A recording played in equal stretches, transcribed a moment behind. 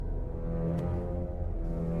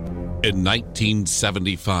In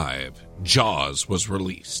 1975, Jaws was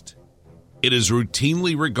released. It is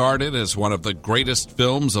routinely regarded as one of the greatest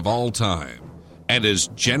films of all time and is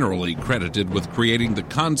generally credited with creating the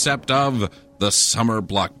concept of the summer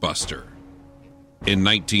blockbuster. In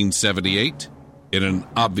 1978, in an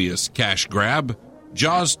obvious cash grab,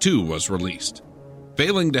 Jaws 2 was released,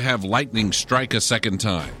 failing to have lightning strike a second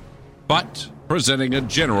time, but presenting a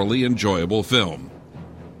generally enjoyable film.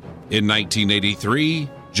 In 1983,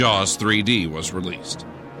 Jaws 3D was released,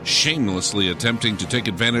 shamelessly attempting to take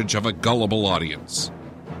advantage of a gullible audience.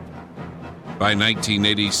 By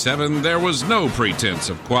 1987, there was no pretense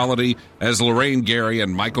of quality as Lorraine Gary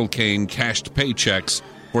and Michael Caine cashed paychecks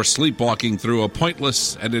for sleepwalking through a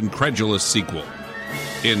pointless and incredulous sequel.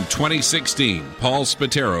 In 2016, Paul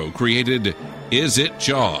Spataro created Is It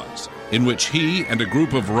Jaws?, in which he and a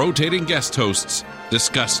group of rotating guest hosts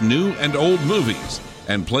discuss new and old movies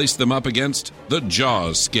and place them up against the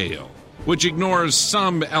Jaws scale, which ignores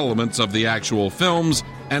some elements of the actual films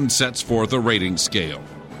and sets forth a rating scale.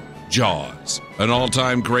 Jaws, an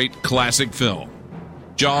all-time great classic film.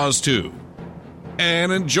 Jaws 2,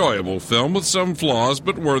 an enjoyable film with some flaws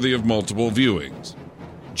but worthy of multiple viewings.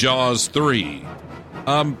 Jaws 3,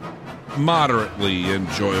 a moderately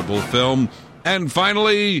enjoyable film. And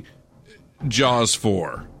finally, Jaws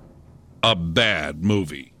 4, a bad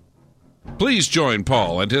movie. Please join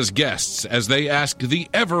Paul and his guests as they ask the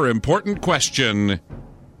ever-important question,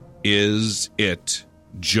 is it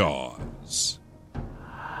Jaws?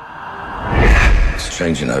 It's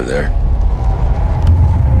changing out there.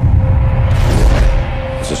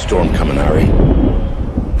 There's a storm coming, Harry.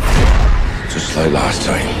 Just like last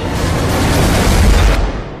time.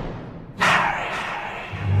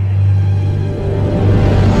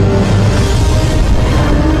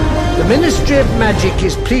 The Ministry of Magic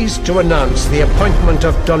is pleased to announce the appointment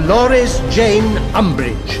of Dolores Jane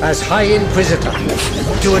Umbridge as High Inquisitor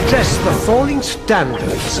to address the falling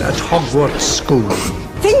standards at Hogwarts School.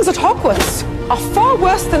 Things at Hogwarts are far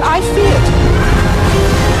worse than I feared.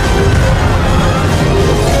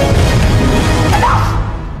 Enough!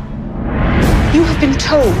 You have been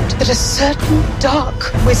told that a certain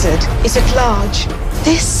dark wizard is at large.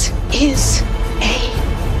 This is a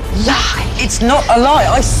lie. It's not a lie.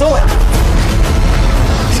 I saw it.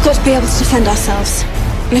 We've got to be able to defend ourselves.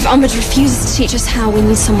 And if Umbridge refuses to teach us how, we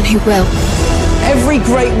need someone who will. Every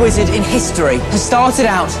great wizard in history has started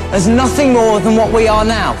out as nothing more than what we are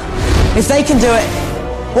now. If they can do it,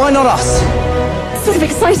 why not us? It's sort of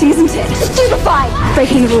exciting, isn't it? Stupefying!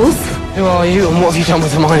 Breaking the rules. Who are you and what have you done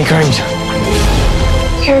with Hermione Granger?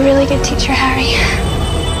 You're a really good teacher, Harry.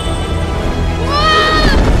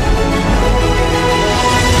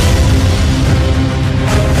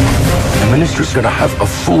 The Ministry's gonna have a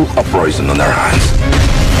full uprising on their hands.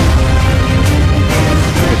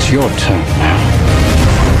 It's your turn now.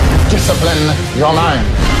 Discipline your mind.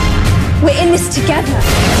 We're in this together.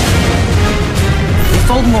 If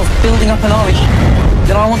Voldemort's building up an army,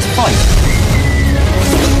 then I want to fight.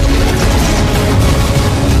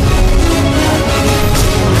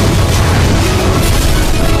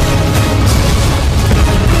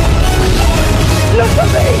 Look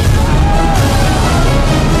at me!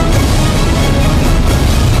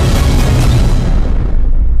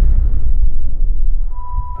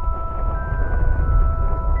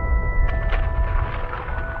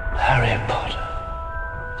 Harry Potter,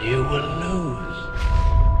 you will lose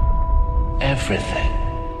everything.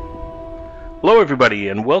 Hello, everybody,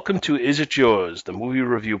 and welcome to Is It Yours, the movie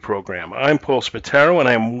review program. I'm Paul Spataro, and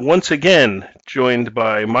I'm once again joined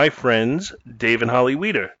by my friends, Dave and Holly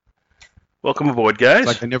Weeder. Welcome aboard, guys. It's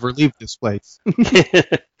like I never leave this place.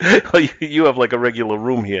 You have like a regular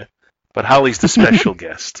room here, but Holly's the special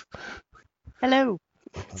guest. Hello.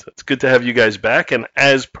 So it's good to have you guys back, and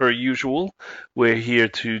as per usual, we're here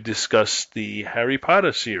to discuss the Harry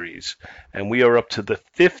Potter series, and we are up to the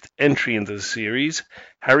 5th entry into the series,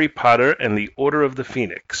 Harry Potter and the Order of the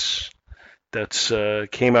Phoenix. That's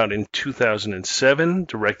came out in 2007,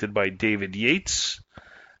 directed by David Yates,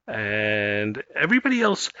 and everybody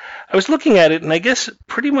else. I was looking at it, and I guess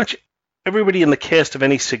pretty much everybody in the cast of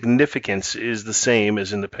any significance is the same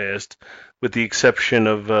as in the past, with the exception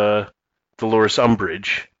of Dolores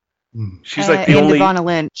Umbridge. She's like the only. Ivana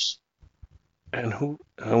Lynch. And who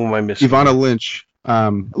am I missing? Ivana Lynch.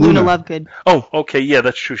 Luna Lovegood. Oh, okay, yeah,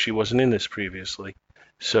 that's true. She wasn't in this previously.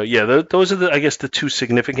 So yeah, those are I guess the two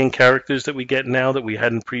significant characters that we get now that we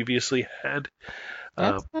hadn't previously had.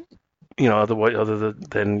 Otherwise, other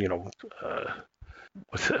than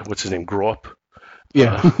what's his name, Gropp.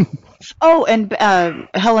 Yeah. And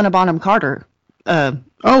Helena Bonham Carter.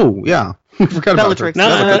 Oh yeah. I forgot about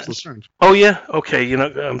Bellatrix. her. Oh yeah, okay.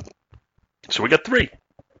 So we got 3.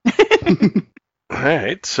 All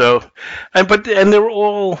right. So, and they're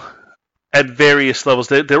all at various levels.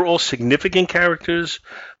 They're all significant characters,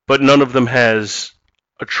 but none of them has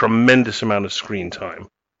a tremendous amount of screen time.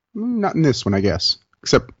 Not in this one, I guess.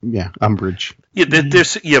 Except, Umbridge. Yeah,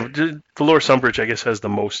 Dolores Umbridge, I guess, has the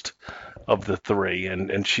most of the 3,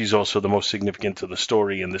 and she's also the most significant to the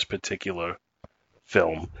story in this particular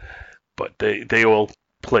film. But they all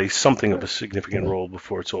play something of a significant role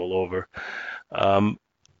before it's all over.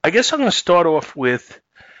 I guess I'm going to start off with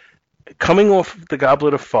coming off the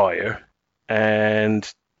Goblet of Fire,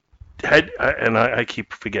 and I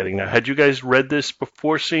keep forgetting now. Had you guys read this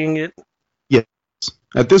before seeing it? Yes.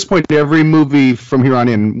 At this point, every movie from here on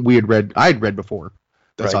in I had read before.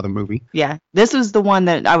 I saw the movie. Yeah, this was the one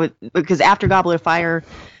that because after Goblet of Fire,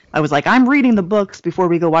 I was like, I'm reading the books before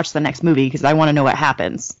we go watch the next movie because I want to know what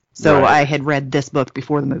happens. So I had read this book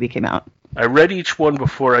before the movie came out. I read each one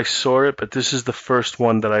before I saw it, but this is the first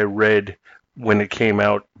one that I read when it came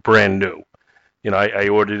out brand new. You know, I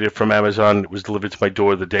ordered it from Amazon. It was delivered to my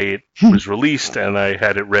door the day it was released, and I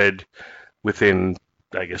had it read within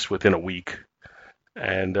a week.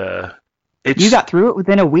 And you got through it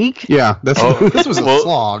within a week? Yeah, this was a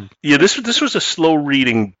slog. Yeah, this was a slow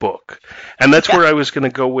reading book, and that's where I was going to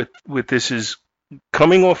go with this. Is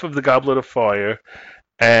coming off of the Goblet of Fire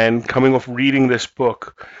and coming off reading this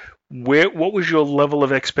book. What was your level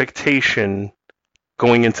of expectation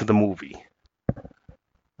going into the movie?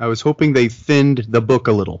 I was hoping they thinned the book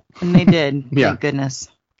a little. And they did. Thank goodness.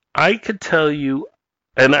 I could tell you,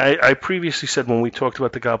 and I previously said when we talked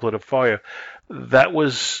about the Goblet of Fire, that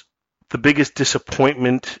was the biggest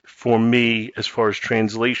disappointment for me as far as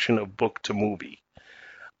translation of book to movie.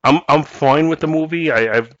 I'm fine with the movie.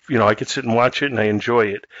 I could sit and watch it and I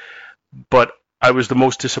enjoy it, but I was the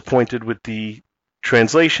most disappointed with the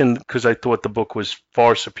translation because I thought the book was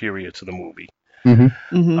far superior to the movie.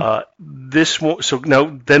 Mm-hmm.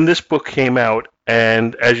 Mm-hmm. Then this book came out,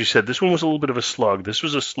 and as you said, this one was a little bit of a slug. This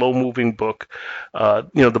was a slow-moving book.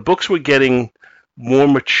 The books were getting more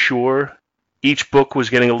mature. Each book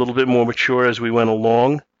was getting a little bit more mature as we went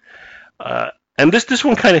along. And this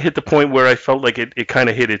one kind of hit the point where I felt like it kind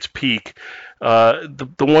of hit its peak. The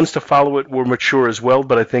ones to follow it were mature as well,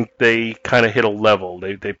 but I think they kind of hit a level.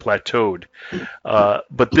 They plateaued.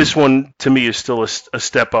 But this one, to me, is still a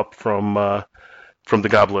step up from the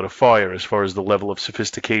Goblet of Fire as far as the level of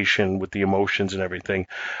sophistication with the emotions and everything.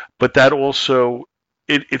 But that also,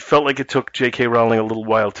 it felt like it took J.K. Rowling a little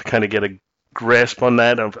while to kind of get a grasp on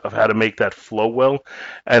that, of how to make that flow well.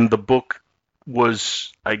 And the book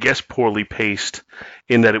was, I guess, poorly paced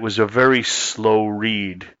in that it was a very slow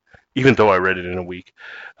read, even though I read it in a week.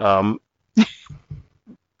 Because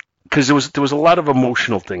there was a lot of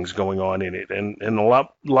emotional things going on in it, and a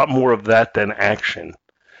lot more of that than action.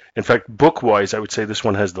 In fact, book-wise, I would say this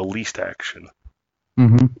one has the least action.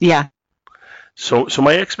 Mm-hmm. Yeah. So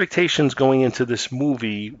my expectations going into this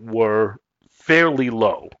movie were fairly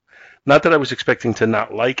low. Not that I was expecting to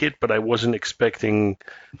not like it, but I wasn't expecting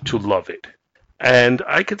to love it. And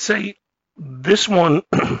I could say this one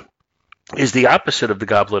is the opposite of the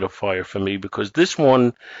Goblet of Fire for me, because this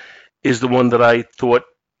one is the one that I thought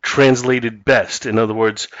translated best. In other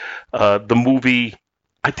words, I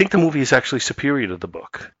think the movie is actually superior to the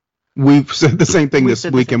book. We've said the same thing this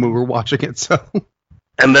weekend when we were watching it. So,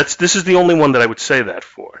 and this is the only one that I would say that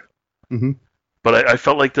for. Mm-hmm. But I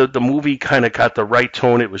felt like the movie kind of got the right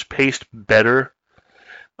tone. It was paced better.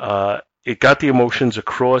 It got the emotions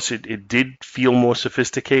across. It did feel more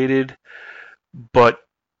sophisticated, but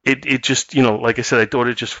it just, like I said, I thought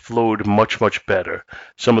it just flowed much, much better.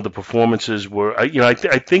 Some of the performances were,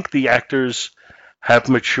 I think the actors have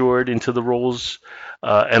matured into the roles,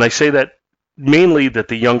 and I say that mainly that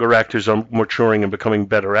the younger actors are maturing and becoming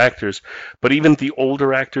better actors, but even the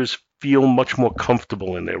older actors feel much more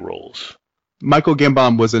comfortable in their roles. Michael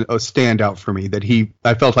Gambon was a standout for me,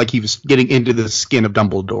 I felt like he was getting into the skin of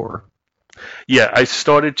Dumbledore. Yeah, I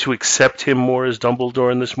started to accept him more as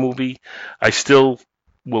Dumbledore in this movie. I still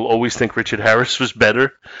will always think Richard Harris was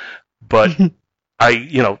better, but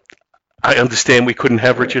I understand we couldn't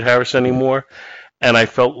have Richard Harris anymore, and I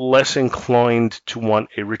felt less inclined to want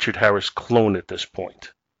a Richard Harris clone at this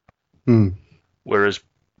point. Whereas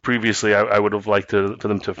previously, I would have liked for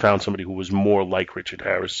them to have found somebody who was more like Richard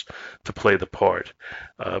Harris to play the part.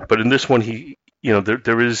 But in this one,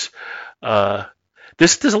 there's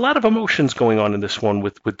a lot of emotions going on in this one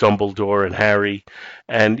with Dumbledore and Harry,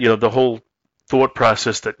 and the whole thought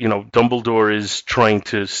process that Dumbledore is trying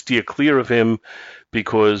to steer clear of him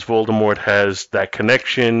because Voldemort has that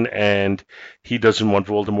connection, and he doesn't want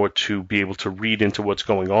Voldemort to be able to read into what's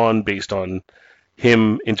going on based on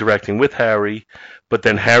him interacting with Harry, but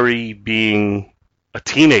then Harry being a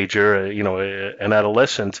teenager, an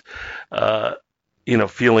adolescent,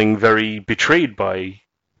 feeling very betrayed by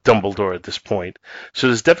Dumbledore at this point. So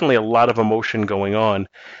there's definitely a lot of emotion going on,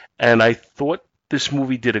 and I thought this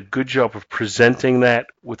movie did a good job of presenting that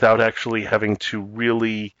without actually having to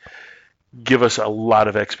really give us a lot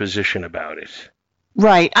of exposition about it.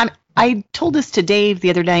 Right. I told this to Dave the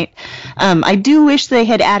other night. I do wish they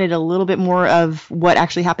had added a little bit more of what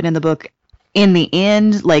actually happened in the book in the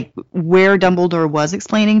end, like where Dumbledore was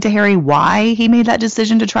explaining to Harry why he made that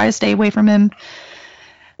decision to try to stay away from him,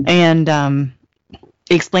 and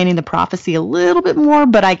explaining the prophecy a little bit more,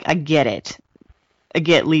 but I get it. I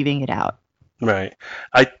get leaving it out. Right.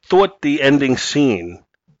 I thought the ending scene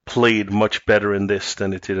played much better in this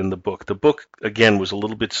than it did in the book. The book, again, was a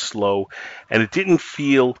little bit slow, and it didn't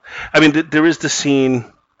feel... I mean, there is the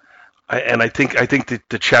scene, and I think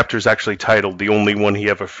the chapter is actually titled "The Only One He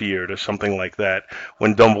Ever Feared" or something like that,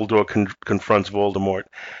 when Dumbledore confronts Voldemort.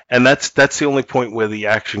 And that's the only point where the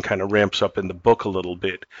action kind of ramps up in the book a little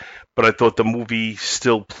bit. But I thought the movie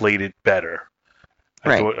still played it better.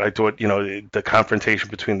 Right. I thought the confrontation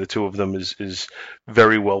between the two of them is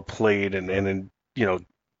very well played, and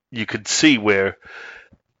you could see where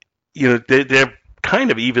they're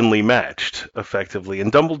kind of evenly matched effectively,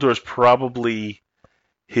 and Dumbledore's probably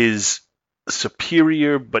his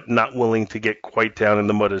superior, but not willing to get quite down in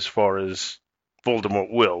the mud as far as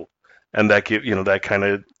Voldemort will, and that kind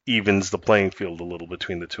of evens the playing field a little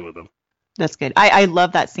between the two of them. That's good. I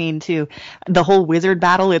love that scene too. The whole wizard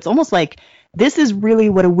battle. It's almost like this is really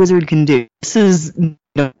what a wizard can do. This is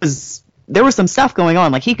there was some stuff going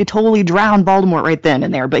on. Like he could totally drown Voldemort right then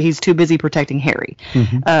and there, but he's too busy protecting Harry.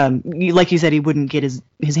 Mm-hmm. Like you said, he wouldn't get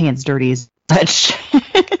his hands dirty as much.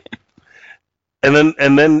 and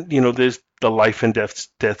then there's the life and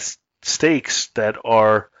death stakes that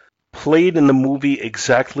are played in the movie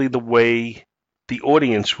exactly the way the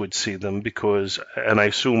audience would see them, because, and I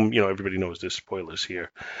assume everybody knows there's spoilers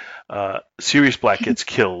here. Sirius Black gets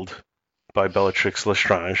killed by Bellatrix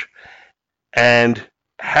Lestrange, and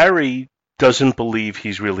Harry doesn't believe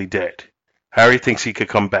he's really dead. Harry thinks he could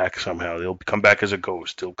come back somehow. He'll come back as a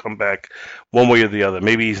ghost. He'll come back one way or the other.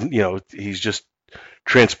 Maybe he's just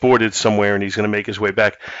transported somewhere and he's going to make his way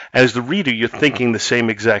back. And as the reader, you're thinking the same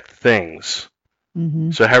exact things.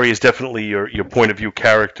 Mm-hmm. So Harry is definitely your point of view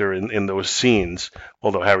character in those scenes.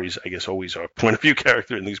 Although Harry's, I guess, always our point of view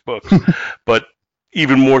character in these books, but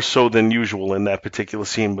even more so than usual in that particular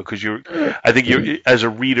scene, because I think as a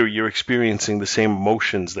reader, you're experiencing the same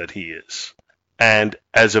emotions that he is, and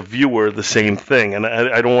as a viewer, the same thing. And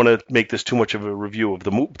I don't want to make this too much of a review of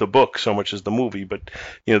the book so much as the movie, but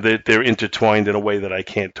they're intertwined in a way that I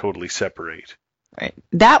can't totally separate. Right.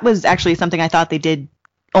 That was actually something I thought they did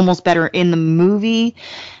almost better in the movie,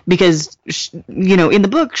 because in the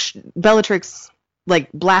book, Bellatrix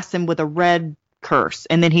blasts him with a red curse,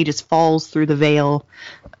 and then he just falls through the veil,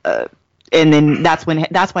 and then that's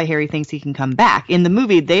why Harry thinks he can come back. In the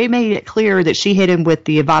movie, they made it clear that she hit him with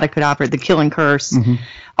the Avada Kedavra, the killing curse. Mm-hmm.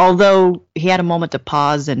 Although he had a moment to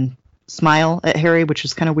pause and smile at Harry, which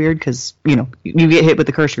is kind of weird because you get hit with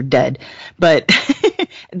the curse, you're dead. But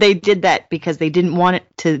they did that because they didn't want it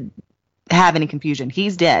to have any confusion.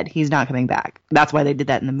 He's dead. He's not coming back. That's why they did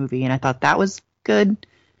that in the movie, and I thought that was good.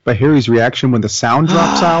 But Harry's reaction when the sound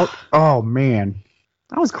drops out, oh man.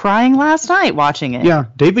 I was crying last night watching it. Yeah,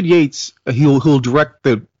 David Yates, who'll direct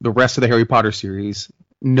the rest of the Harry Potter series,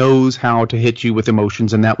 knows how to hit you with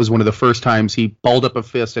emotions, and that was one of the first times he balled up a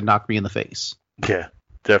fist and knocked me in the face. Yeah,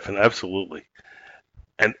 definitely, absolutely.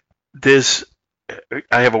 And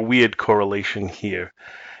I have a weird correlation here,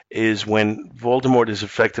 is when Voldemort is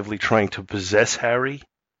effectively trying to possess Harry.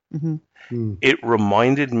 Mm-hmm. It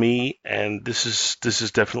reminded me, and this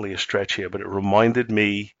is definitely a stretch here, but it reminded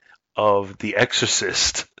me of The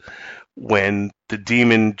Exorcist when the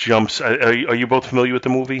demon jumps. Are you both familiar with the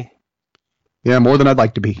movie? Yeah, more than I'd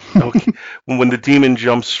like to be. Okay. When the demon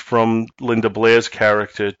jumps from Linda Blair's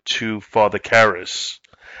character to Father Karras,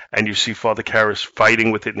 and you see Father Karras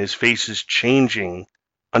fighting with it, and his face is changing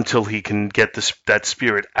until he can get that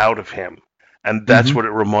spirit out of him. And that's what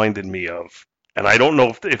it reminded me of. And I don't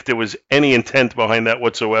know if there was any intent behind that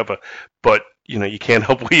whatsoever, but you can't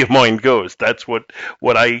help where your mind goes. That's what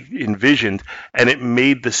I envisioned, and it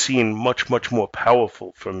made the scene much, much more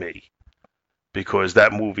powerful for me, because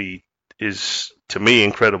that movie is, to me,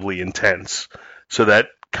 incredibly intense. So that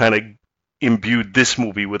kind of imbued this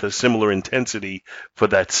movie with a similar intensity for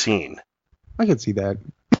that scene. I can see that.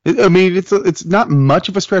 I mean, it's not much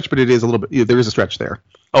of a stretch, but it is a little bit. There is a stretch there.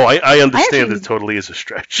 Oh, I understand it totally is a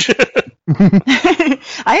stretch.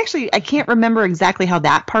 I can't remember exactly how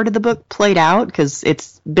that part of the book played out because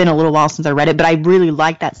it's been a little while since I read it, but I really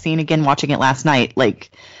liked that scene again watching it last night.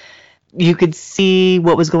 Like, you could see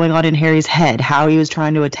what was going on in Harry's head, how he was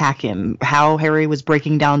trying to attack him, how Harry was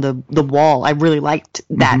breaking down the wall. I really liked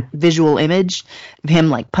that visual image of him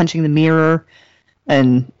like punching the mirror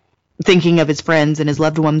and thinking of his friends and his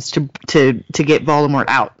loved ones to get Voldemort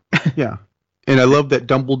out. Yeah. And I love that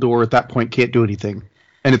Dumbledore at that point can't do anything.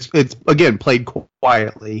 And it's again played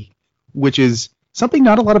quietly, which is something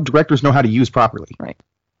not a lot of directors know how to use properly. Right.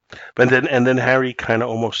 But then Harry kind of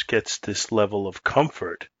almost gets this level of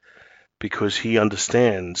comfort because he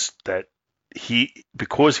understands that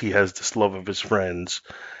because he has this love of his friends,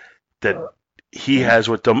 that he has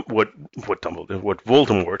what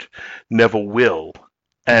Voldemort never will,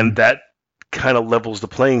 and that kind of levels the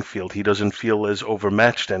playing field. He doesn't feel as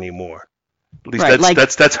overmatched anymore. At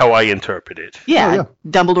least that's how I interpret it. Yeah,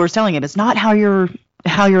 Dumbledore's telling him it's not how you're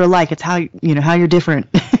alike, it's how you're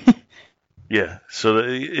different. Yeah, so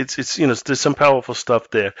it's there's some powerful stuff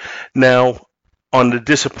there. Now, on the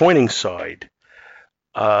disappointing side,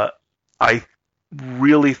 I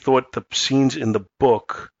really thought the scenes in the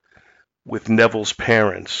book with Neville's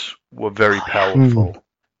parents were very powerful,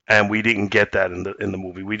 and we didn't get that in the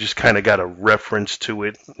movie. We just kind of got a reference to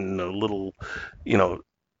it and a little,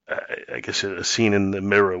 I guess a scene in the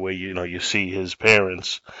mirror where you see his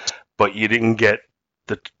parents, but you didn't get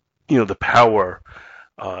the power.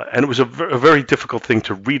 And it was a very difficult thing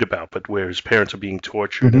to read about, but where his parents are being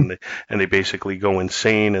tortured and they basically go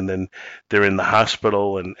insane, and then they're in the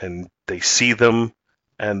hospital and they see them,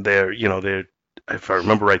 and they're if I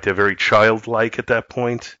remember right, they're very childlike at that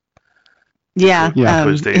point. Yeah.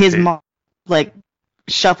 His mom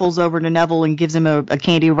shuffles over to Neville and gives him a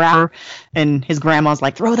candy wrapper, and his grandma's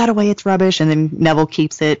like, throw that away, it's rubbish, and then Neville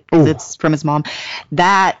keeps it because it's from his mom.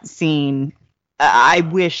 That scene, I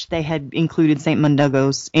wish they had included St.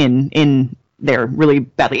 Mundungus in there really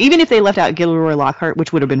badly. Even if they left out Gilderoy Lockhart,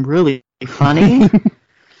 which would have been really funny.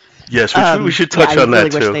 Yes, we should touch on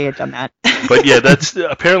that too. I really wish they had done that. But yeah, that's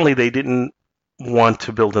apparently they didn't want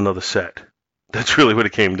to build another set. That's really what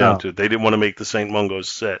it came down to. They didn't want to make the St. Mungo's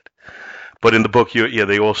set. But in the book,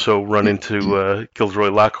 they also run into Gilderoy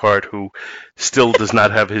Lockhart, who still does not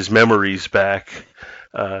have his memories back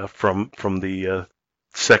from the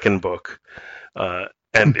second book. And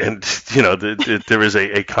there is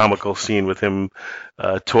a comical scene with him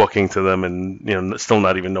talking to them and still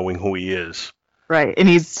not even knowing who he is. Right, and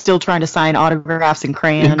he's still trying to sign autographs in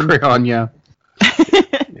crayon. In crayon, yeah.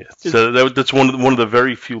 So that's one of the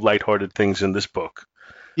very few lighthearted things in this book.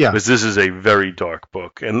 Yeah, because this is a very dark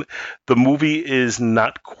book, and the movie is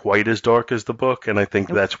not quite as dark as the book, and I think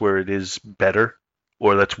that's where it is better,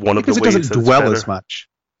 or that's one of the ways it doesn't dwell as much.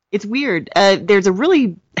 It's weird. There's a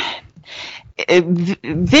really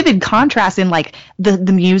vivid contrast in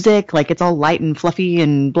the music, it's all light and fluffy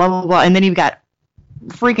and blah blah blah, and then you've got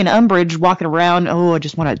freaking Umbridge walking around. Oh, I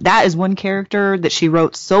just want to. That is one character that she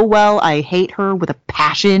wrote so well. I hate her with a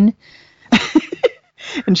passion,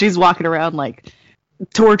 and she's walking around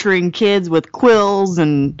torturing kids with quills,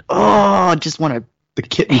 and I just want to. The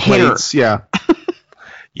kitten plates, yeah.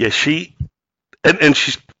 Yeah, and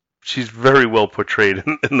she's very well portrayed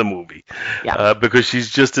in the movie. Yeah. Because she's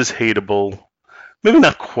just as hateable. Maybe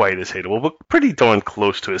not quite as hateable, but pretty darn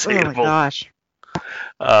close to as hateable. Oh my gosh.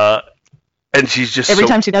 And she's just every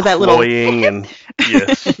time she does that little and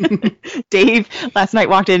yes. Dave last night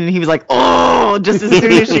walked in and he was like, "Oh!" just as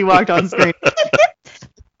soon as she walked on screen.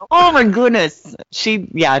 Oh my goodness.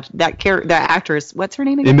 That actress, what's her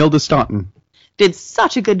name again? Imelda Staunton. Did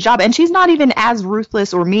such a good job, and she's not even as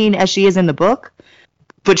ruthless or mean as she is in the book,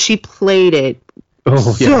 but she played it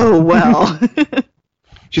so well.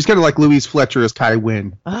 She's kind of like Louise Fletcher as Kai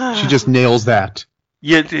Wynn. She just nails that.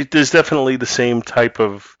 Yeah, there's definitely the same type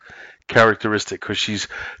of characteristic because she's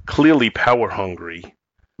clearly power hungry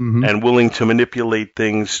and willing to manipulate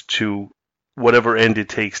things to whatever end it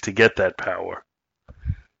takes to get that power.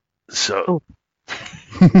 So,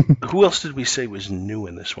 who else did we say was new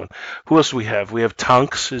in this one? Who else do we have? We have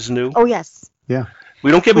Tonks is new. Oh yes. Yeah.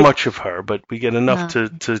 We don't get much of her, but we get enough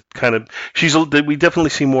to kind of. We definitely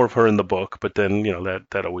see more of her in the book, but then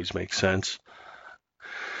that always makes sense.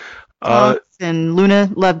 And Luna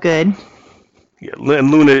Lovegood. Yeah, and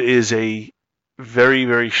Luna is a very,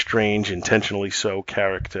 very strange, intentionally so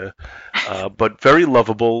character, but very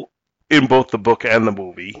lovable in both the book and the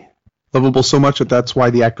movie. Lovable so much that's why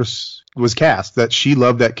the actress was cast, that she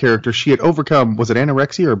loved that character. She had overcome, was it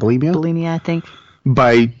anorexia or bulimia? Bulimia, I think.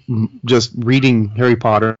 By just reading Harry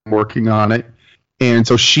Potter and working on it. And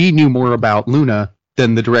so she knew more about Luna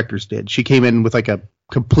than the directors did. She came in with a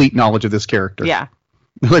complete knowledge of this character. Yeah.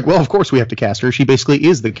 They're like, well, of course we have to cast her. She basically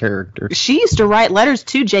is the character. She used to write letters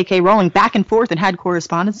to J.K. Rowling back and forth and had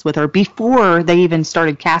correspondence with her before they even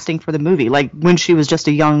started casting for the movie, like when she was just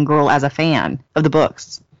a young girl as a fan of the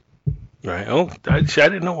books. Right. Oh, I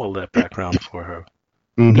didn't know all that background for her.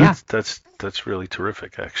 Mm-hmm. Yeah. That's really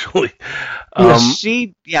terrific, actually.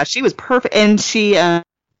 She was perfect, and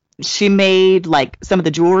she made like some of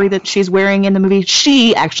the jewelry that she's wearing in the movie.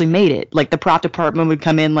 She actually made it. Like the prop department would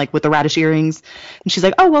come in like with the radish earrings, and she's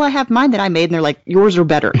like, "Oh well, I have mine that I made," and they're like, "Yours are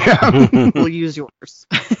better. We'll use yours."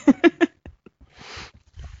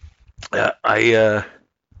 I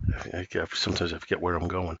sometimes I forget where I'm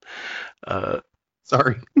going.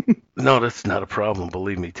 Sorry. No, that's not a problem.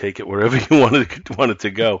 Believe me, take it wherever you want it to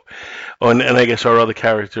go. Oh, and I guess our other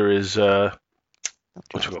character is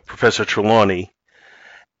Professor Trelawney,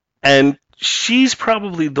 and she's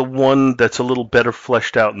probably the one that's a little better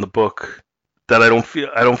fleshed out in the book. That I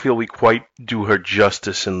don't feel we quite do her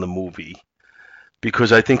justice in the movie,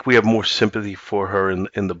 because I think we have more sympathy for her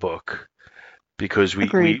in the book, because we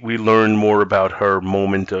learn more about her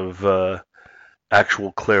moment of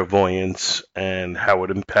actual clairvoyance and how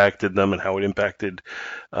it impacted them and how it impacted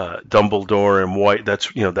Dumbledore and why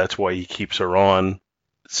that's why he keeps her on.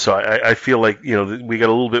 So I feel like we got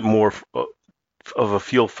a little bit more of a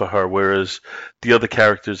feel for her, whereas the other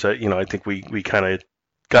characters that I think we kind of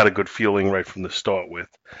got a good feeling right from the start with.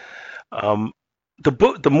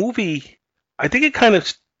 The movie, I think it kind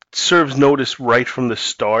of serves notice right from the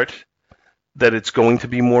start that it's going to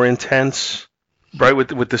be more intense. Right,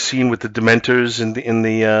 with the scene with the Dementors in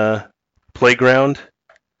the playground,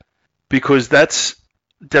 because that's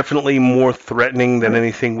definitely more threatening than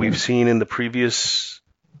anything we've seen in the previous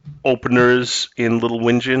openers in Little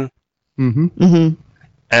Whingin. Mm-hmm. Mm-hmm.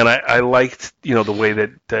 And I liked the way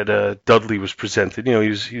that Dudley was presented.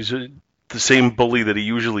 He's the same bully that he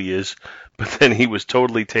usually is, but then he was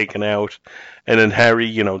totally taken out, and then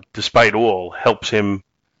Harry, despite all, helps him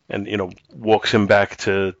and walks him back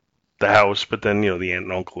to the house, but then the aunt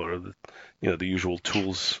and uncle are the usual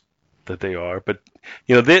tools that they are, but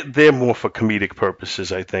they're more for comedic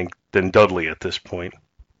purposes, I think, than Dudley at this point.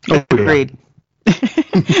 Agreed.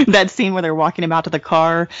 That scene where they're walking him out to the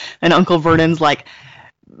car and Uncle Vernon's like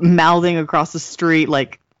mouthing across the street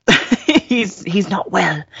like he's not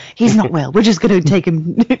well, we're just gonna take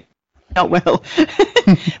him not well.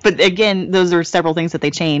 But again, those are several things that they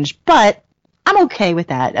changed, but I'm okay with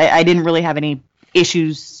that. I didn't really have any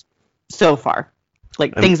issues so far,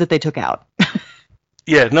 like things that they took out.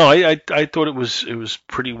 Yeah, no, I thought it was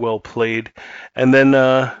pretty well played. And then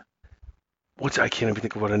I can't even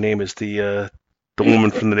think of what her name is, the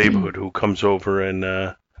woman from the neighborhood who comes over and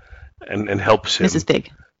helps him.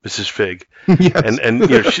 Mrs. Fig. Yes. And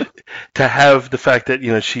to have the fact that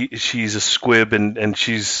she's a squib and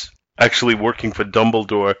she's actually working for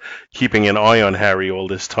Dumbledore, keeping an eye on Harry all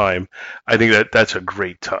this time, I think that's a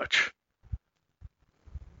great touch.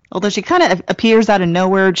 Although she kind of appears out of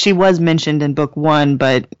nowhere. She was mentioned in book 1,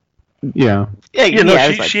 but she had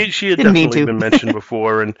definitely been mentioned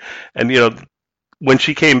before, and when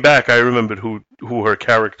she came back, I remembered who her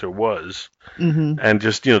character was, mm-hmm. and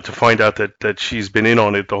just to find out that she's been in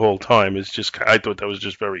on it the whole time is just, I thought that was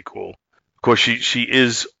just very cool. Of course, she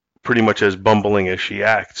is pretty much as bumbling as she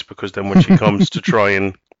acts, because then when she comes to try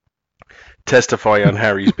and testify on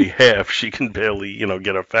Harry's behalf, she can barely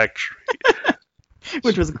get her facts straight.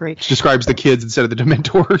 Which was great. She describes the kids instead of the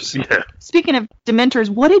Dementors. Yeah. Speaking of Dementors,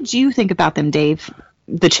 what did you think about them, Dave?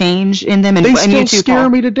 The change in them? They still scare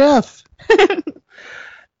me to death.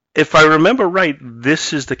 If I remember right,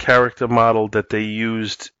 this is the character model that they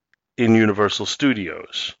used in Universal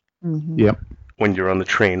Studios. Mm-hmm. Yep. When you're on the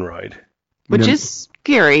train ride. Which is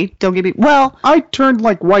scary. Don't get me... Well... I turned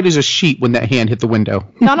like white as a sheet when that hand hit the window.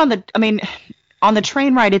 Not on the... I mean, on the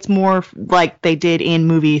train ride, it's more like they did in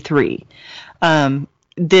movie 3.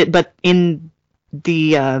 But in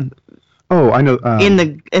the I know in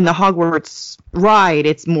the Hogwarts ride,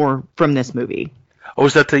 it's more from this movie. Oh,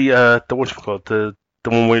 is that the what's it called, the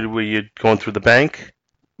one where you're going through the bank?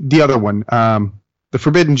 The other one, the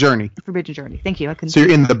Forbidden Journey. The Forbidden Journey. Thank you. So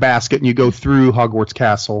you're in the basket and you go through Hogwarts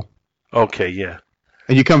Castle. Okay, yeah.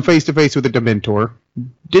 And you come face to face with a Dementor.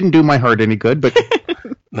 Didn't do my heart any good, but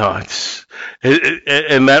no,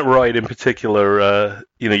 and that ride in particular,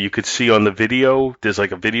 you could see on the video. There's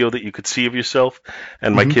like a video that you could see of yourself,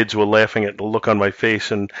 and my kids were laughing at the look on my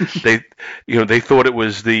face, and they thought it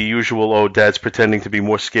was the usual. Oh, Dad's pretending to be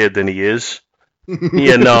more scared than he is.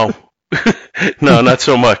 Yeah, no, no, not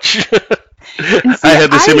so much. See, I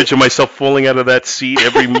had this image of myself falling out of that seat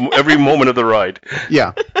every moment of the ride.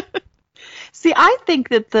 Yeah. See, I think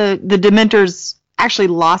that the Dementors actually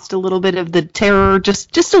lost a little bit of the terror,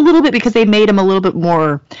 just a little bit, because they made him a little bit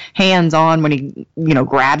more hands-on when he,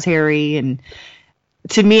 grabs Harry. And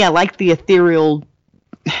to me, I like the ethereal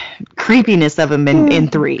creepiness of him in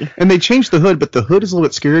 3. And they changed the hood, but the hood is a little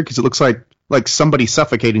bit scary because it looks like somebody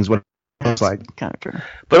suffocating is what it looks like. Kind of true.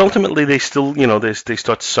 But ultimately, they still, they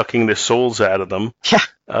start sucking their souls out of them. Yeah.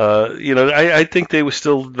 I think they were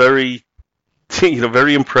still very,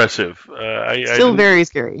 very impressive. Still very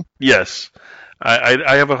scary. Yes.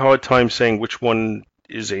 I have a hard time saying which one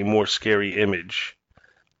is a more scary image.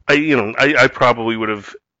 I probably would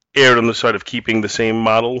have erred on the side of keeping the same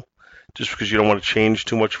model, just because you don't want to change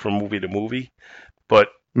too much from movie to movie. But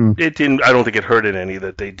it didn't. I don't think it hurt it any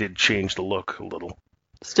that they did change the look a little.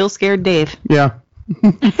 Still scared Dave. Yeah.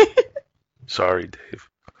 Sorry, Dave.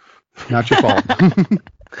 Not your fault.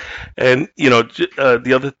 And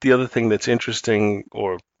the other thing that's interesting,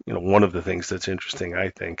 or one of the things that's interesting, I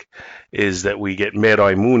think, is that we get Mad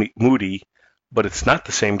Eye Moody, but it's not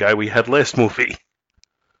the same guy we had last movie.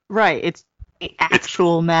 Right. It's the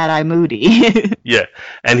actual Mad Eye Moody. Yeah,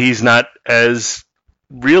 and he's not as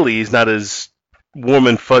warm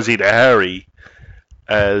and fuzzy to Harry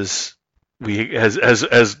as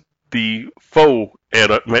the faux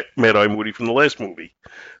Mad Eye Moody from the last movie,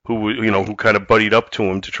 who kind of buddied up to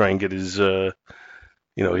him to try and get his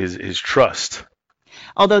his trust.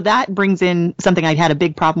 Although that brings in something I had a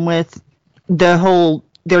big problem with, the whole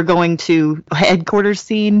they're going to headquarters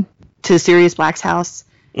scene to Sirius Black's house.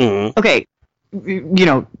 Mm-hmm. Okay,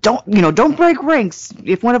 don't break ranks.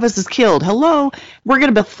 If one of us is killed, hello, we're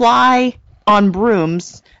gonna fly on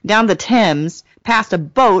brooms down the Thames, past a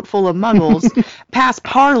boat full of Muggles, past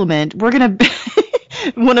Parliament. We're gonna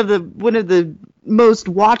one of the most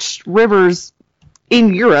watched rivers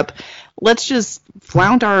in Europe. Let's just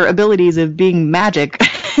flaunt our abilities of being magic.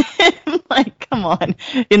 Like, come on.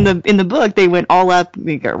 In the book, they went all up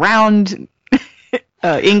around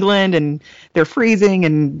England, and they're freezing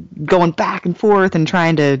and going back and forth and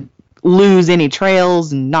trying to lose any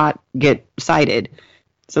trails and not get sighted.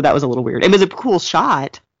 So that was a little weird. It was a cool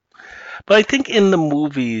shot. But I think in the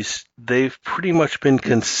movies, they've pretty much been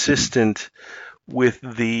consistent with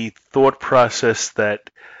the thought process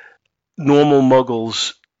that normal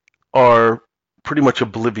Muggles are pretty much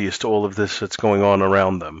oblivious to all of this that's going on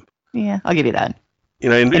around them. Yeah, I'll give you that.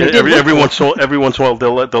 Every once in a while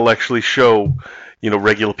they'll actually show,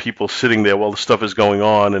 regular people sitting there while the stuff is going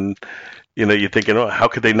on, and you're thinking, oh, how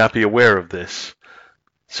could they not be aware of this?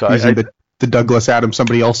 So the Douglas Adams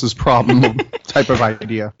somebody else's problem type of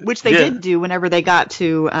idea, which they did do whenever they got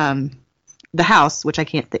to the house, which I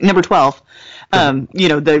can't think. Number 12.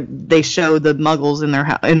 They show the Muggles in their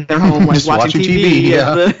home, like watching TV.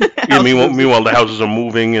 Yeah. Meanwhile, the houses are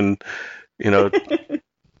moving, and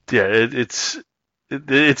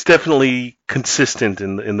it's definitely consistent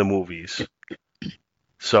in the movies.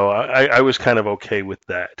 So I was kind of okay with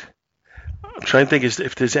that. I'm trying to think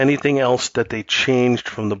if there's anything else that they changed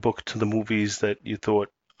from the book to the movies that you thought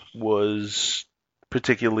was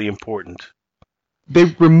particularly important. They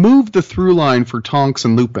removed the through line for Tonks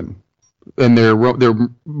and Lupin, and they're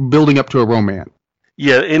building up to a romance.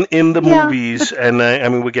 Yeah, in the movies, and I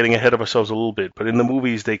mean we're getting ahead of ourselves a little bit, but in the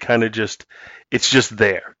movies they kind of it's just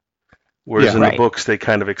there. Whereas in the books they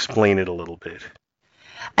kind of explain it a little bit.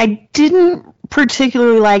 I didn't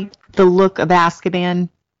particularly like the look of Azkaban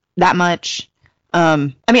that much.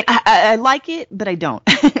 I like it, but I don't.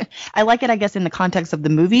 I like it, I guess, in the context of the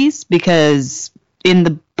movies, because in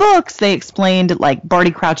the books they explained like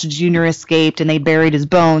Barty Crouch Jr. escaped and they buried his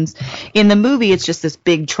bones. In the movie, it's just this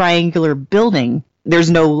big triangular building.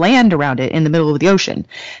 There's no land around it in the middle of the ocean.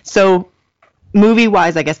 So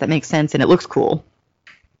movie-wise, I guess that makes sense, and it looks cool.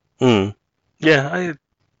 Yeah,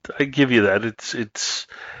 I give you that.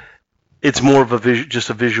 It's more of just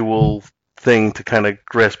a visual thing to kind of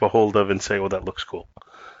grasp a hold of and say, "Oh, that looks cool,"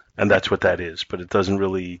 and that's what that is. But it doesn't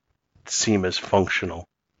really seem as functional.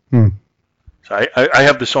 So I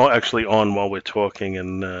have this actually on while we're talking,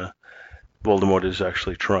 and Voldemort is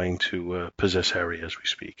actually trying to possess Harry as we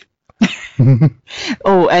speak.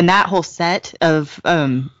 Oh, and that whole set of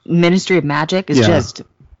Ministry of Magic is just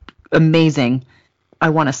amazing. I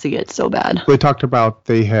want to see it so bad. They talked about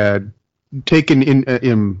they had taken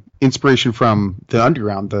in inspiration from the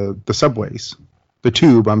underground, the subways, the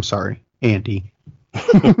tube. I'm sorry, Andy.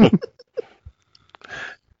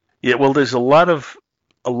 Yeah, well, there's a lot of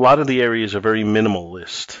the areas are very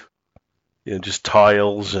minimalist. Just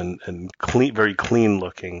tiles and clean, very clean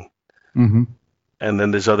looking. Mm-hmm. And then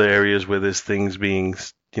there's other areas where there's things being,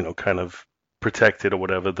 kind of protected or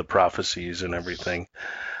whatever, the prophecies and everything.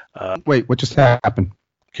 Wait, what just happened?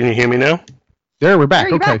 Can you hear me now? There, we're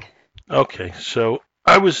back. Okay. Back. Okay, so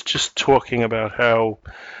I was just talking about how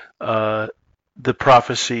the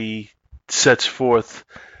prophecy sets forth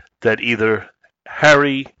that either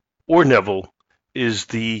Harry or Neville is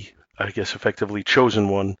the, I guess, effectively chosen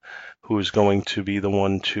one who is going to be the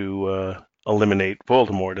one to eliminate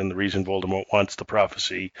Voldemort. And the reason Voldemort wants the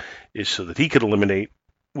prophecy is so that he could eliminate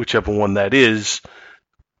whichever one that is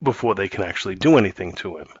before they can actually do anything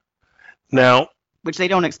to him. Now, which they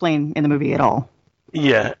don't explain in the movie at all.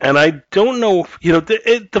 Yeah, and I don't know if,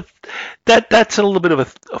 that's a little bit of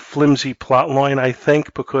a flimsy plot line, I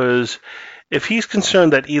think, because if he's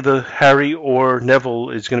concerned that either Harry or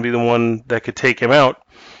Neville is going to be the one that could take him out,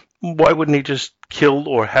 why wouldn't he just kill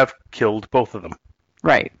or have killed both of them?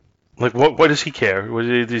 Right. Like, what does he care?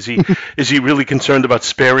 Is he really concerned about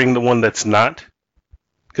sparing the one that's not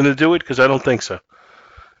going to do it? Because I don't think so.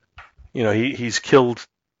 He's killed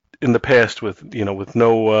in the past with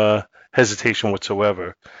no hesitation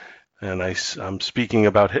whatsoever, and I'm speaking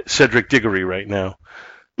about Cedric Diggory right now.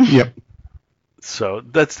 Yep. So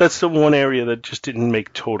that's the one area that just didn't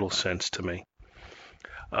make total sense to me.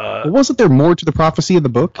 Wasn't there more to the prophecy in the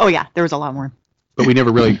book? Oh yeah, there was a lot more. But we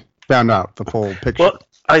never really found out the whole picture. Well,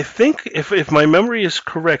 I think if my memory is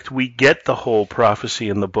correct, we get the whole prophecy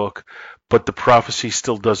in the book, but the prophecy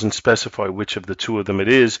still doesn't specify which of the two of them it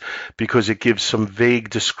is, because it gives some vague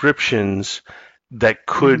descriptions that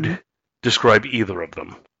could describe either of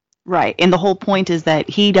them. Right, and the whole point is that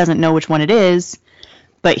he doesn't know which one it is,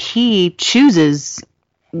 but he chooses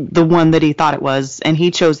the one that he thought it was, and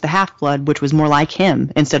he chose the half-blood, which was more like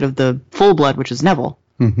him, instead of the full-blood, which is Neville.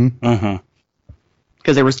 Mm-hmm.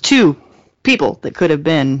 Because there was two people that could have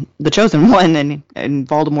been the chosen one, and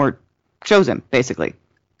Voldemort chose him, basically.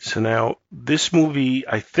 So now, this movie,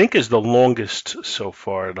 I think, is the longest so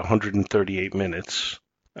far at 138 minutes.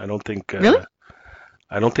 I don't think... Really?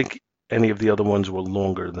 I don't think any of the other ones were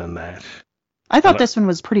longer than that. I thought this one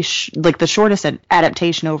was pretty the shortest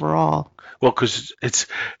adaptation overall. Well, because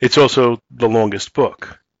it's also the longest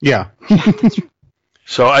book. Yeah.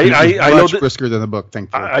 So I know that brisker than the book.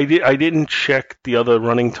 Thankfully, I didn't check the other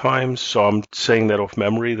running times, so I'm saying that off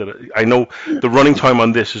memory. That I know the running time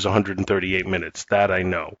on this is 138 minutes. That I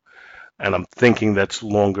know, and I'm thinking that's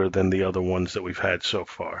longer than the other ones that we've had so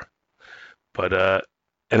far. But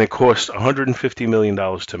and it cost $150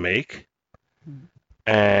 million to make.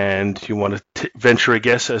 And you want to venture a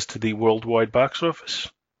guess as to the worldwide box office?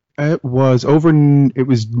 It was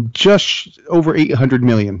just over 800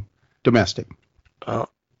 million domestic.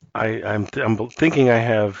 I'm thinking I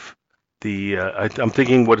have the I'm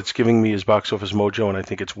thinking what it's giving me is Box Office Mojo, and I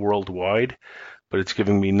think it's worldwide, but it's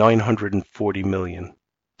giving me 940 million.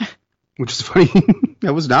 Which is funny.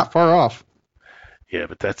 That was not far off. Yeah,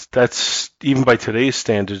 but that's even by today's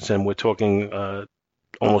standards, and we're talking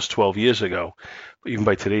almost 12 years ago. Even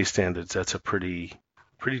by today's standards, that's a pretty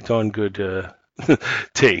darn good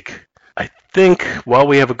take. I think while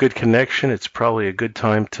we have a good connection, it's probably a good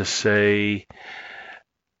time to say,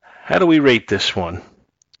 how do we rate this one?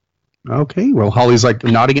 Okay, well, Holly's like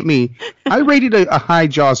nodding at me. I rated a high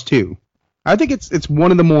Jaws 2. I think it's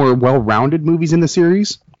one of the more well-rounded movies in the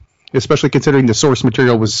series, especially considering the source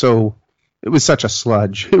material was such a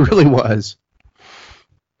sludge. It really was.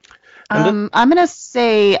 I'm going to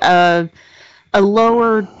say a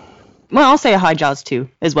lower... Well, I'll say a high Jaws 2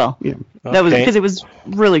 as well. Yeah. That was because it was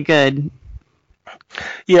really good.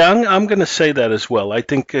 Yeah, I'm going to say that as well. I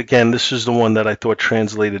think, again, this is the one that I thought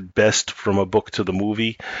translated best from a book to the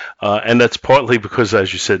movie. And that's partly because,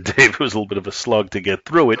 as you said, Dave, it was a little bit of a slug to get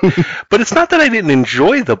through it. But it's not that I didn't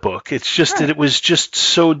enjoy the book. It's just that it was just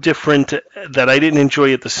so different that I didn't enjoy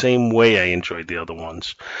it the same way I enjoyed the other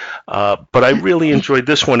ones. But I really enjoyed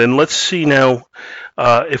this one. And let's see now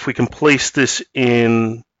if we can place this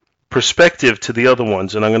in perspective to the other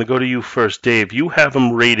ones. And I'm going to go to you first, Dave. You have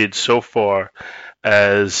them rated so far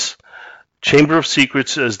as Chamber of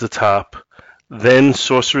Secrets as the top, then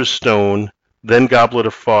Sorcerer's Stone, then Goblet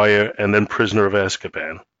of Fire, and then Prisoner of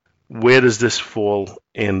Azkaban. Where does this fall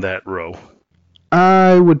in that row?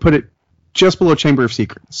 I would put it just below Chamber of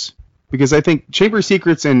Secrets, because I think Chamber of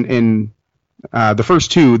Secrets and the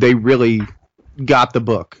first two, they really got the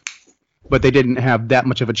book, but they didn't have that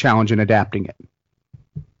much of a challenge in adapting it.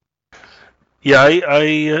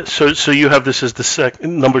 Yeah, so you have this as the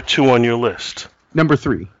number 2 on your list. Number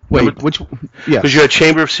 3. Wait, which? Yeah. Because you had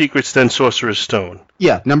Chamber of Secrets, then Sorcerer's Stone.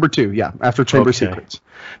 Yeah, number 2. Yeah, after Chamber of Secrets.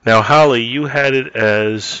 Now, Holly, you had it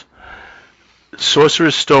as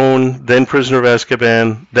Sorcerer's Stone, then Prisoner of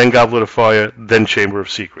Azkaban, then Goblet of Fire, then Chamber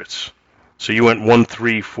of Secrets. So you went 1,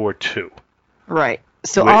 3, 4, 2. Right.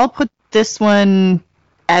 So I'll put this one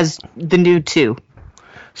as the new 2.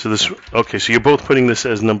 So you're both putting this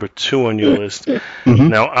as number 2 on your list.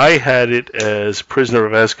 Now, I had it as Prisoner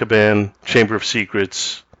of Azkaban, Chamber of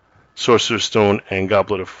Secrets, Sorcerer's Stone, and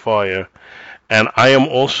Goblet of Fire. And I am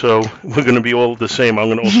also, we're going to be all the same, I'm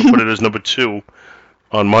going to also put it as number 2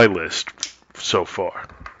 on my list so far.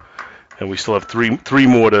 And we still have three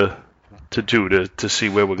more to do to see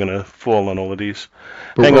where we're going to fall on all of these.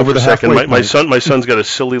 Hang on for a second. My son's got a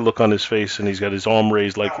silly look on his face, and he's got his arm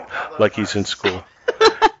raised like he's in school.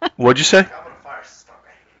 What'd you say?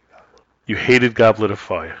 You hated Goblet of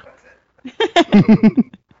Fire.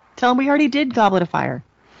 Tell him we already did Goblet of Fire.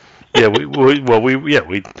 Yeah, we're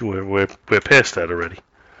past that already.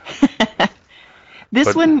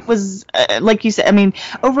 This one was, like you said, I mean,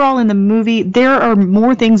 overall in the movie, there are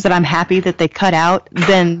more things that I'm happy that they cut out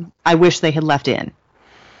than I wish they had left in.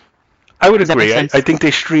 I would agree. I think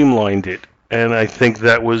they streamlined it, and I think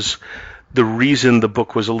that was the reason the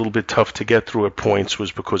book was a little bit tough to get through at points,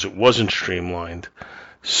 was because it wasn't streamlined.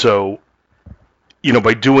 So,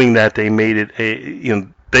 by doing that, they made it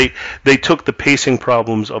they took the pacing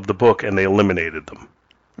problems of the book and they eliminated them.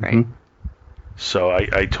 Right. Mm-hmm. So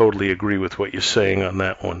I totally agree with what you're saying on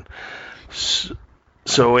that one.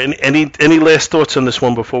 So any last thoughts on this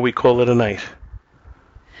one before we call it a night?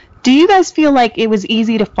 Do you guys feel like it was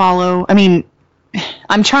easy to follow? I mean,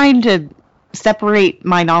 I'm trying to separate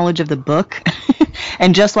my knowledge of the book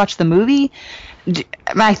and just watch the movie.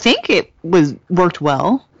 I think it worked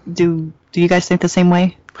well. Do you guys think the same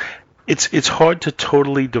way? It's hard to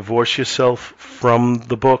totally divorce yourself from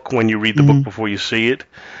the book when you read the book before you see it,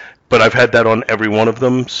 but I've had that on every one of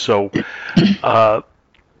them. So I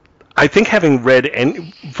think having read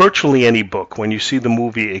virtually any book, when you see the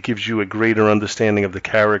movie, it gives you a greater understanding of the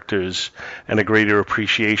characters and a greater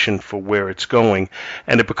appreciation for where it's going,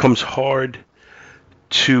 and it becomes hard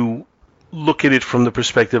to look at it from the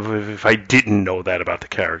perspective of if I didn't know that about the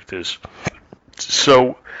characters.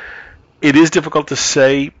 So it is difficult to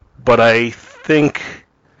say, but I do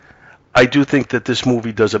think that this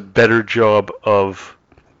movie does a better job of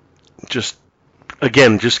just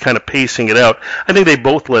kind of pacing it out. I think they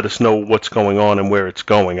both let us know what's going on and where it's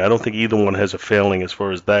going. I don't think either one has a failing as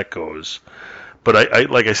far as that goes. But I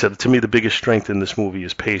like I said, to me, the biggest strength in this movie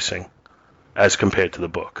is pacing as compared to the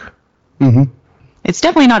book. Mm-hmm. It's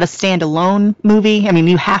definitely not a standalone movie. I mean,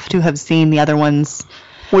 you have to have seen the other ones.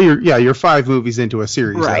 Well, you're 5 movies into a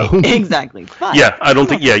series, right? Though. Exactly. But yeah, I don't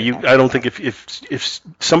think if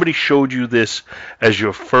somebody showed you this as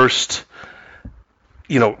your first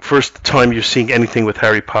time you're seeing anything with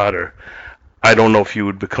Harry Potter, I don't know if you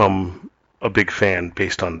would become a big fan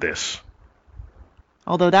based on this.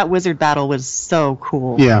 Although that wizard battle was so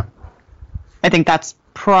cool. Yeah. I think that's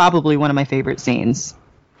probably one of my favorite scenes.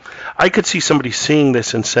 I could see somebody seeing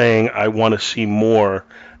this and saying, I want to see more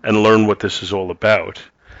and learn what this is all about.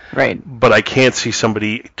 Right. But I can't see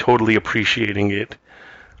somebody totally appreciating it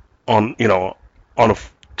on a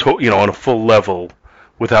full level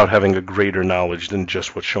without having a greater knowledge than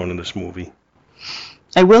just what's shown in this movie.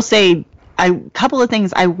 I will say a couple of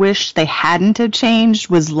things I wish they hadn't have changed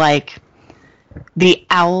was like the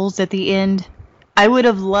owls at the end. I would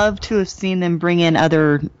have loved to have seen them bring in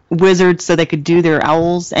other wizards so they could do their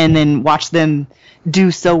owls and then watch them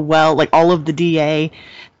do so well, like all of the DA,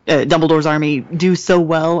 Dumbledore's army, do so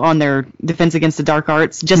well on their defense against the dark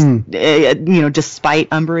arts, just despite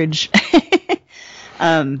Umbridge.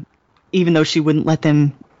 Even though she wouldn't let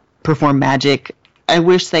them perform magic. I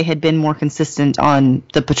wish they had been more consistent on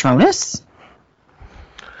the Patronus.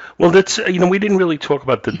 Well, that's we didn't really talk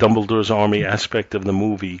about the Dumbledore's army aspect of the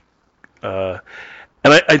movie, and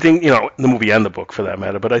I think the movie and the book for that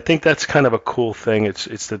matter. But I think that's kind of a cool thing.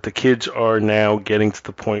 It's that the kids are now getting to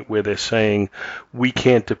the point where they're saying we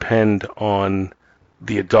can't depend on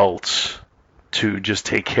the adults to just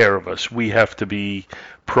take care of us. We have to be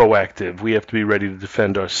proactive. We have to be ready to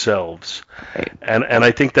defend ourselves. Right. And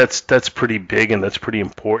I think that's pretty big and that's pretty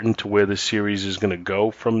important to where the series is going to go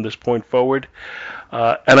from this point forward.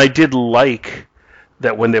 And I did like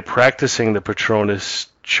that when they're practicing the Patronus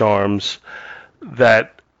charms,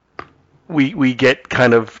 that we get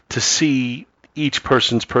kind of to see each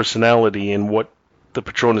person's personality and what the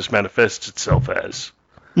Patronus manifests itself as.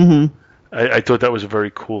 Mm-hmm. I thought that was a very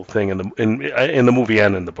cool thing in the movie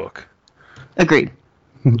and in the book. Agreed.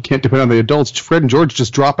 Can't depend on the adults. Fred and George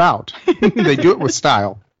just drop out. They do it with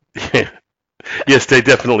style. Yeah. Yes, they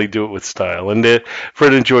definitely do it with style. And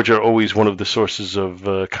Fred and George are always one of the sources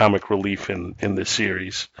of comic relief in this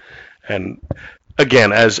series. And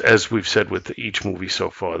again, as we've said with each movie so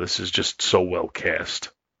far, this is just so well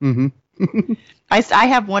cast. Mm-hmm. I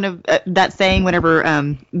have one of that saying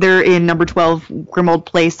whenever they're in number 12 Grimmauld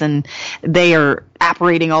Place and they are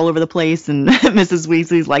apparating all over the place, and Mrs.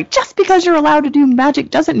 Weasley's like, just because you're allowed to do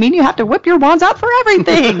magic doesn't mean you have to whip your wands out for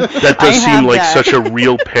everything. That does seem like such a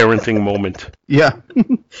real parenting moment. Yeah.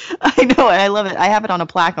 I know, I love it. I have it on a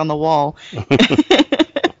plaque on the wall.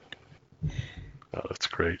 Oh, that's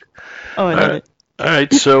great. Oh, I love it. All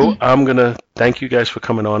right, so I'm going to thank you guys for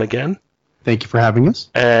coming on again. Thank you for having us.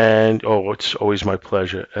 And, it's always my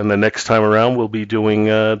pleasure. And the next time around, we'll be doing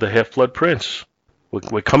the Half-Blood Prince.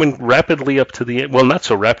 We're coming rapidly up to the end. Well, not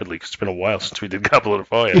so rapidly, because it's been a while since we did Goblet of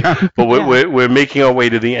Fire. Yeah. But we're making our way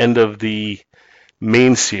to the end of the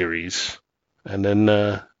main series. And then,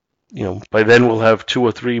 by then we'll have 2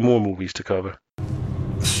 or 3 more movies to cover.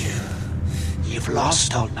 You've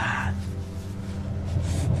lost, old man.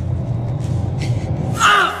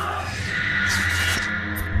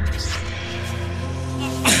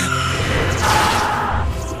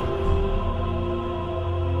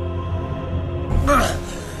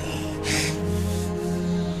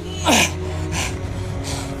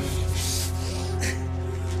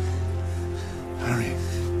 Harry.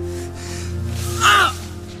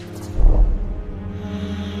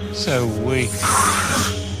 So weak.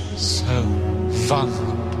 So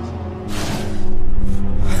vulnerable.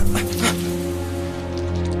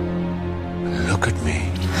 Look at me.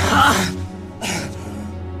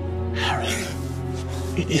 Harry,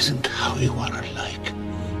 it isn't how you are like.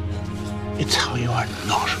 It's how you are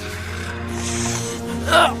not.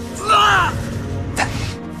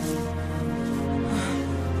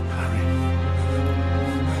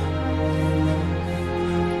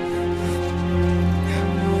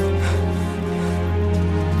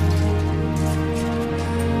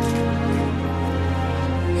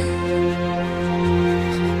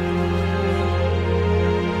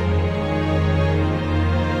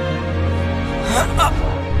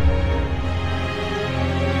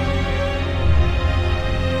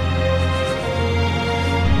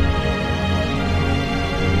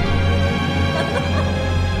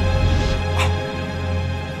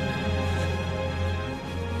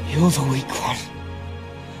 You're the weak one,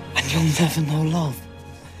 and you'll never know love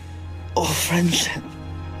or friendship.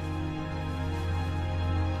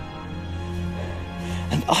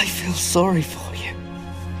 And I feel sorry for you.